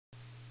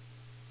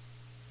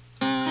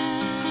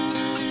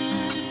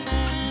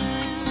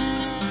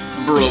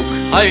Broke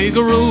I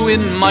grew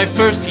in my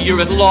first year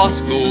at law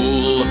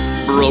school.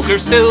 Broker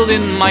still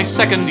in my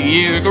second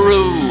year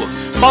grew.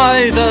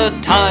 By the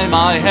time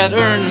I had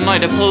earned my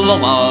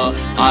diploma,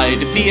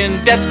 I'd be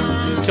in debt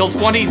till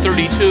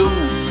 2032.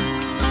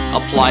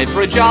 Applied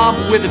for a job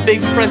with a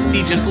big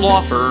prestigious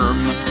law firm,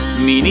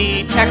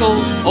 Meany,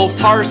 Tackle,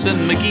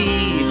 O'Parson,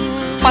 McGee.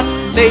 But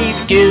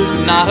they'd give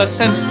not a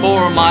cent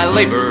for my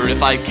labor.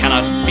 If I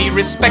cannot be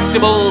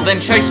respectable, then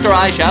shyster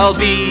I shall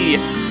be.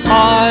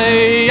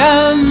 I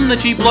am the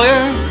cheap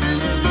lawyer,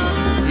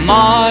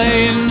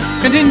 mine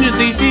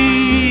contingency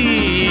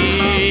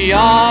fee.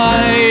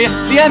 I,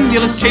 the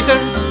ambulance chaser,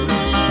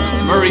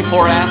 Murray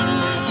Porath,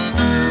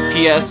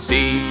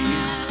 PSC.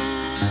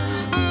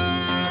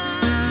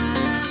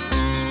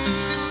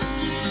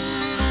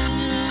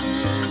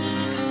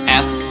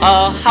 Ask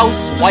a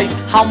housewife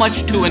how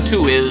much 2 and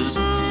 2 is.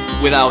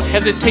 Without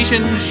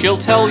hesitation, she'll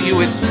tell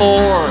you it's 4.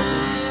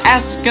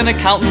 Ask an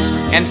accountant,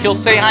 and he'll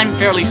say I'm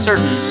fairly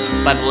certain,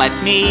 but let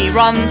me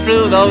run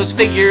through those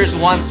figures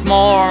once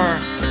more.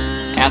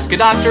 Ask a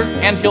doctor,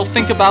 and he'll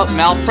think about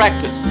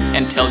malpractice,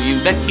 and tell you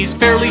that he's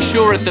fairly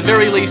sure at the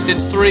very least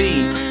it's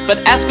 3. But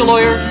ask a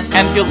lawyer,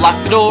 and he'll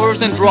lock the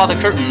doors and draw the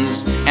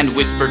curtains, and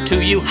whisper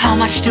to you, how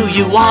much do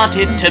you want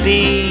it to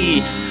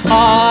be?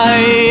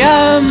 I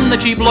am the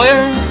cheap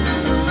lawyer,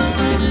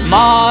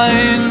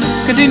 mine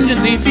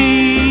contingency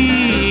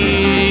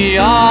fee.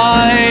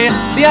 I,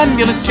 the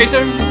ambulance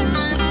chaser,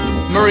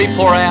 Murray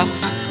Porath,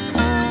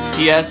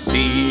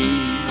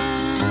 PSC.